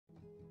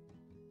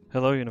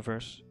Hello,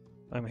 universe.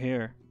 I'm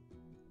here.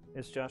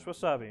 It's Josh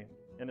Wasabi,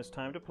 and it's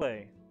time to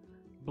play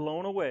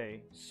Blown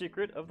Away,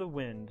 Secret of the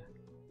Wind.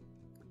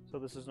 So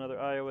this is another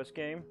iOS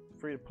game,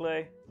 free to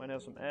play, might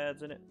have some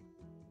ads in it.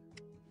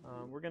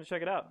 We're going to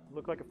check it out.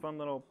 Look like a fun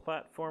little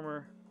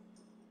platformer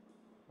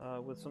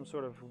with some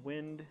sort of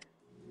wind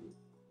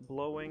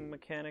blowing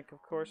mechanic,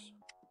 of course.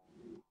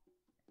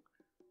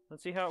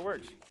 Let's see how it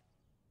works.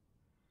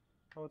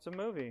 Oh, it's a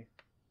movie.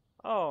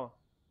 Oh,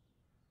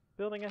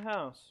 building a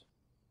house.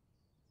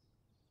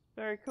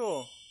 Very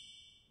cool.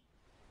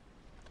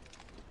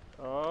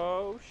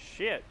 Oh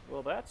shit.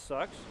 Well, that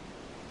sucks.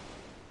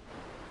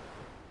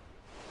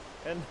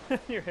 And then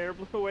your hair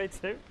blew away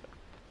too?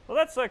 Well,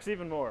 that sucks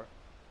even more.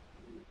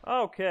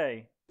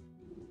 Okay.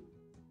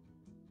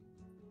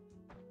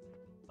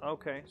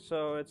 Okay,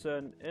 so it's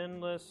an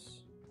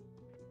endless...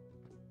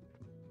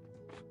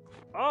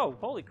 Oh,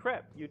 holy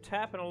crap. You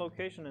tap in a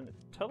location and it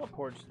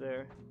teleports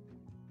there.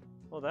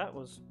 Well, that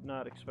was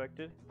not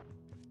expected.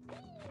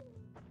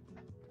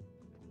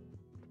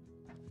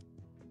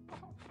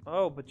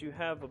 Oh, but you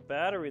have a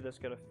battery that's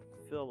got to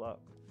fill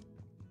up.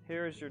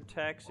 Here's your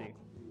taxi.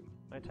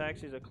 My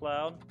taxi's a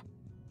cloud.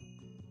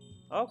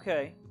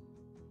 Okay.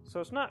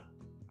 So it's not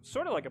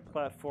sort of like a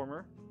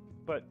platformer,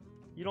 but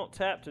you don't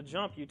tap to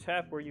jump, you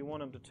tap where you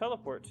want them to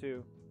teleport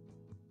to.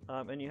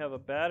 And you have a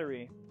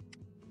battery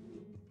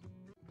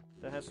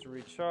that has to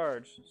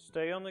recharge.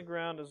 Stay on the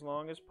ground as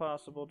long as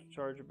possible to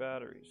charge your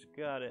batteries.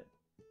 Got it.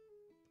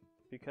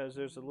 Because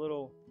there's a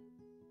little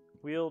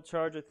wheel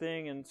charger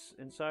thing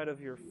inside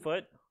of your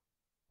foot.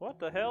 What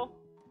the hell?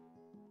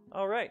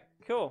 Alright,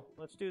 cool.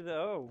 Let's do the...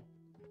 Oh.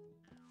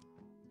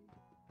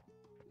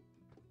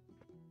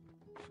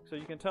 So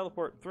you can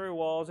teleport through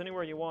walls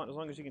anywhere you want as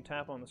long as you can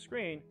tap on the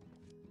screen.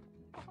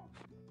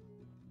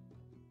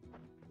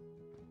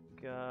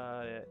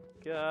 Got it.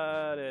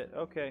 Got it.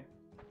 Okay.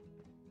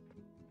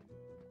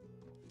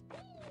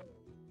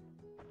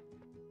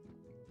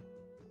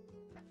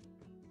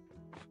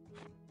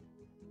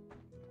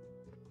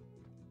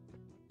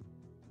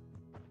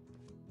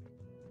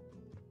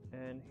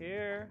 And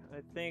here,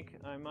 I think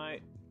I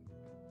might...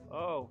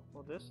 Oh,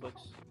 well this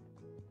looks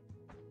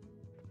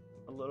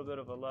a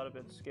lot of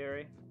bit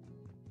scary.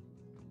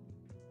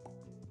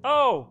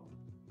 Oh!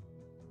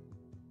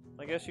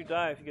 I guess you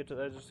die if you get to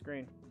the edge of the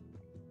screen.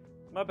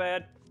 My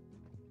bad.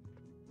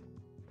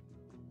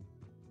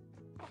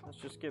 Let's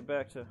just get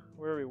back to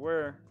where we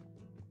were.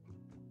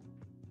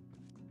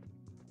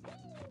 It's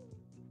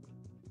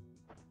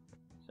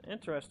an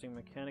interesting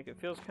mechanic. It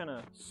feels kind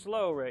of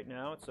slow right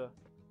now. It's a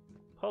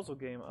puzzle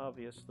game,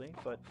 obviously,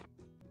 but...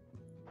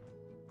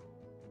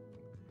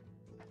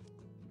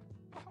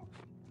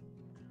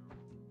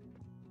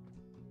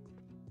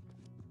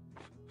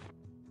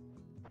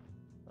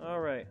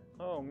 Alright.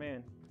 Oh,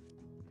 man.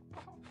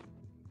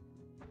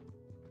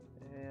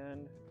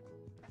 And...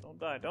 Don't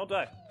die. Don't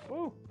die!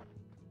 Woo!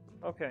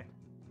 Okay.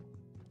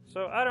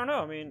 So, I don't know.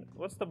 I mean,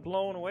 what's the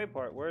blown away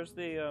part? Where's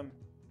the,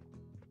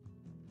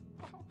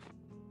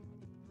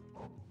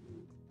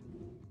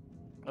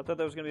 I thought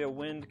there was going to be a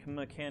wind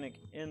mechanic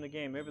in the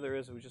game. Maybe there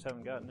is, we just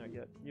haven't gotten there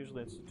yet.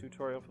 Usually it's a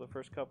tutorial for the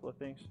first couple of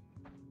things.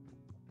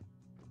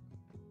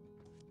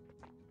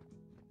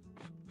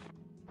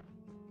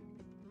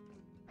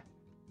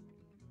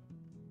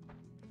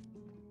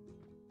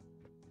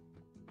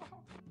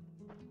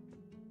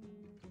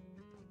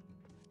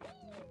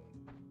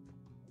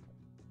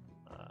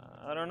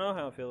 I don't know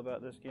how I feel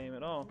about this game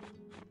at all.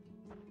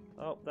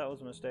 Oh, that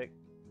was a mistake.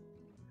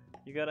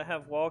 You gotta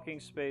have walking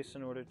space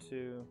in order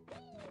to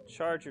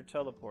charge your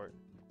teleport.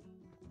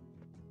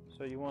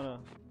 So you wanna...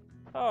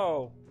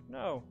 Oh,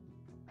 no.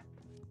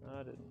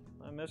 I didn't.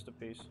 I missed a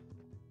piece.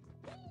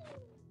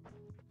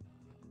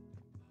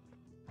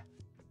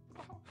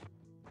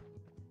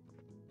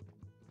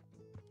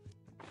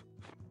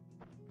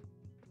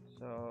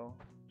 So,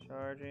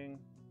 charging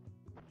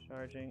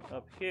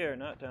up here,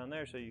 not down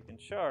there, so you can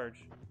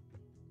charge.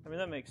 I mean,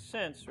 that makes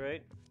sense,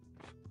 right?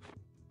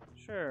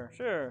 Sure,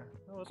 sure.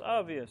 That was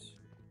obvious.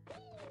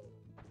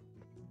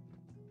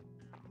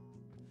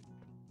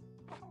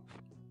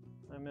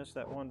 I missed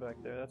that one back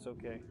there. That's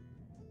okay.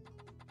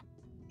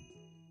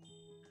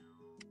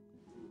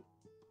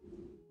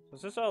 So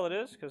is this all it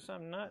is? Because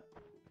I'm not...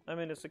 I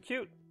mean, it's a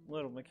cute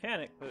little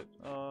mechanic, but,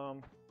 I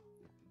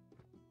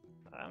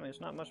mean,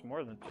 it's not much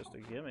more than just a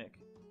gimmick.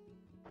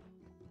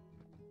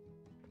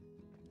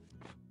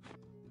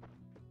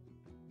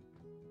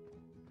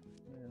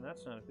 And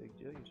that's not a big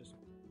deal. You just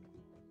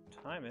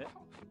time it.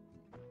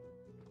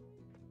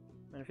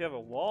 And if you have a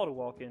wall to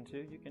walk into,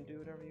 you can do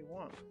whatever you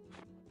want.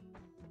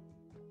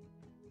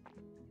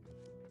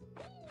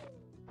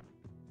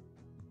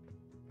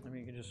 I mean,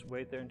 you can just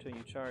wait there until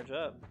you charge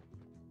up.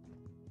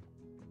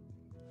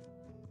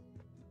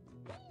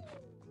 Did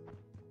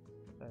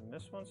I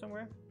miss one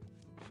somewhere?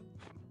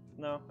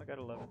 No, I got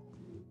 11.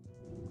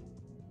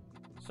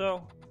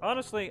 So,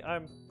 honestly,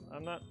 I'm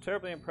not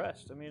terribly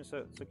impressed. I mean, it's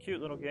a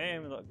cute little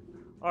game. The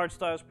art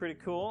style is pretty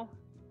cool.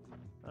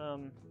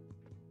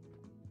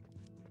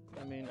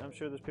 I mean, I'm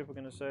sure there's people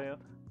going to say,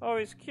 Oh,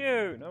 he's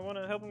cute. I want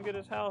to help him get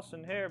his house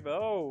and hair, but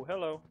oh,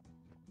 hello.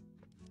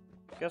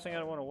 Guessing I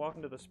don't want to walk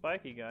into the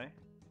spiky guy.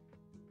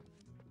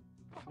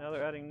 Now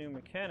they're adding new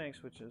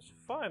mechanics, which is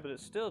fine, but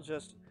it's still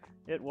just,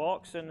 it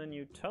walks and then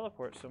you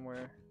teleport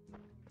somewhere.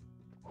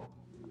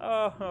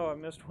 Oh, I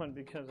missed one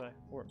because I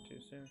warped too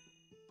soon.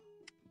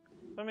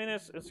 I mean,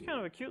 it's kind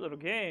of a cute little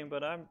game,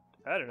 but I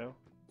don't know.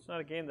 It's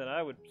not a game that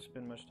I would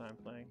spend much time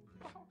playing.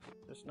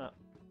 It's not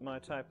my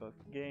type of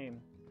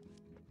game.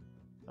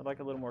 I'd like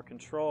a little more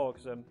control,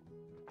 because I'm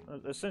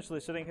essentially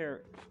sitting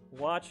here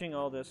watching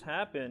all this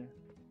happen.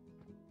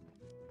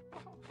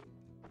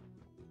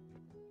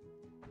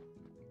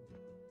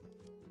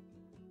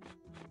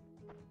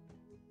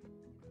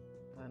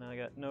 And I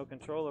got no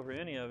control over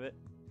any of it.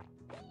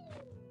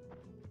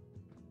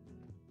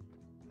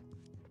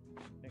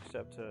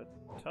 Except to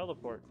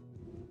teleport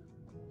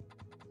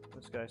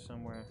this guy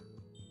somewhere.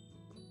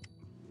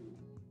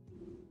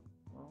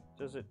 Well,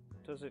 does it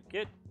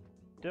get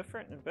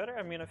different and better?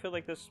 I mean, I feel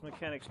like this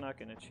mechanic's not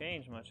going to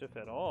change much, if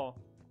at all.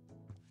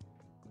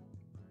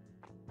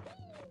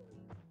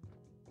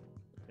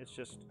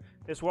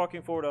 It's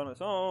walking forward on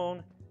its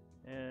own,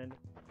 and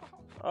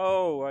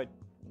oh, I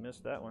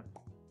missed that one.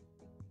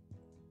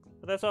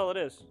 But that's all it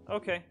is.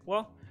 Okay,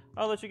 well,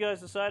 I'll let you guys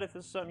decide if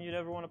this is something you'd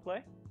ever want to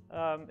play.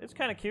 It's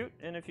kind of cute,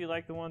 and if you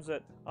like the ones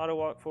that auto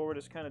walk forward,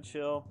 it's kind of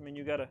chill. I mean,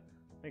 you gotta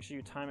make sure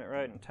you time it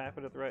right and tap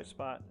it at the right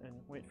spot and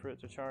wait for it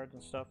to charge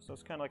and stuff. So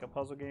it's kind of like a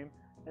puzzle game.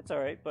 It's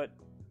alright, but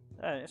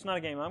it's not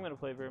a game I'm going to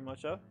play very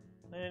much of.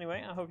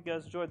 Anyway, I hope you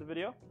guys enjoyed the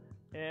video,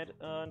 and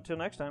until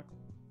next time.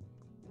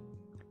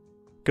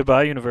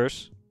 Goodbye,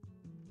 universe.